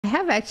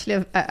have actually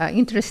an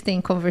interesting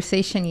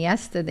conversation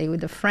yesterday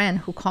with a friend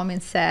who called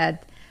and said,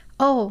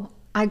 oh,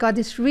 I got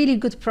this really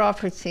good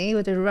property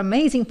with an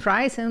amazing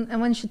price. And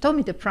when she told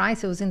me the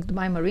price, it was in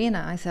Dubai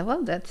Marina. I said,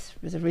 well, that's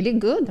really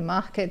good. The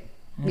market,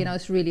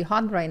 it's really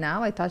hot right now.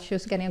 I thought she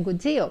was getting a good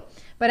deal.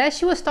 But as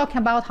she was talking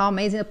about how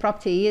amazing the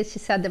property is, she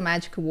said the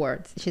magic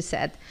words. She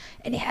said,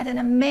 and it had an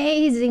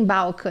amazing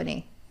balcony.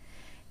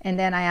 And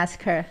then I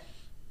asked her,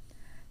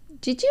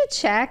 did you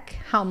check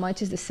how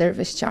much is the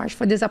service charge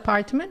for this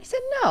apartment? He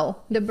said, no,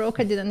 the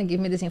broker didn't give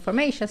me this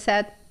information. I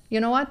said, you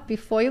know what,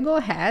 before you go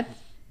ahead,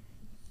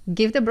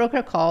 give the broker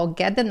a call,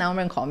 get the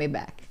number and call me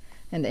back.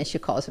 And then she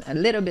calls me a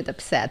little bit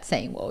upset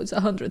saying, well, it's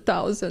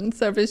 100,000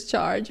 service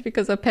charge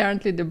because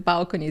apparently the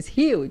balcony is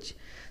huge.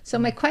 So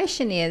my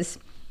question is,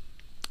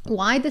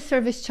 why the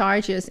service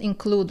charges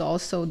include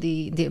also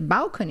the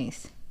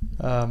balconies?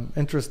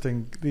 Interesting.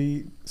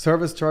 The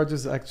service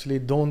charges actually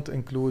don't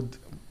include,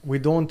 we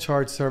don't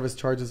charge service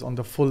charges on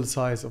the full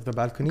size of the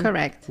balcony.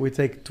 Correct. We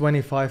take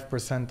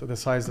 25% of the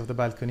size of the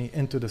balcony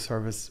into the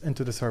service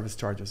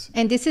charges.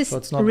 And this is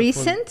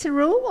recent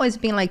rule, or it's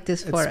been like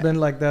this for? It's been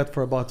like that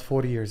for about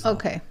 40 years now.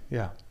 Okay.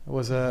 Yeah. It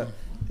was a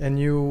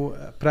new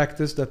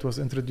practice that was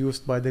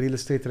introduced by the Real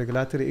Estate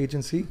Regulatory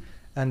Agency,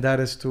 and that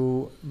is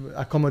to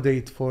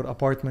accommodate for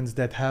apartments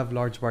that have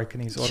large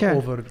balconies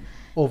or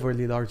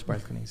overly large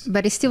balconies.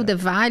 But it's still the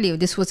value.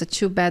 This was a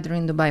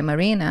 2-bedroom Dubai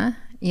Marina.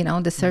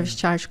 The service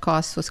charge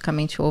cost was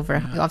coming to over,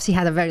 obviously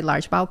had a very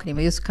large balcony,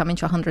 but it was coming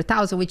to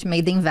 100,000, which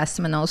made the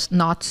investment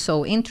not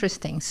so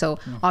interesting. So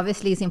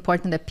obviously it's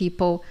important that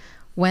people,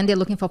 when they're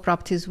looking for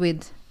properties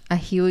with a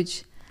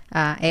huge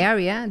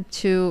area,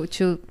 to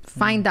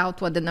find out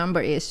what the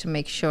number is to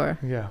make sure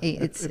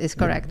it's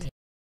correct.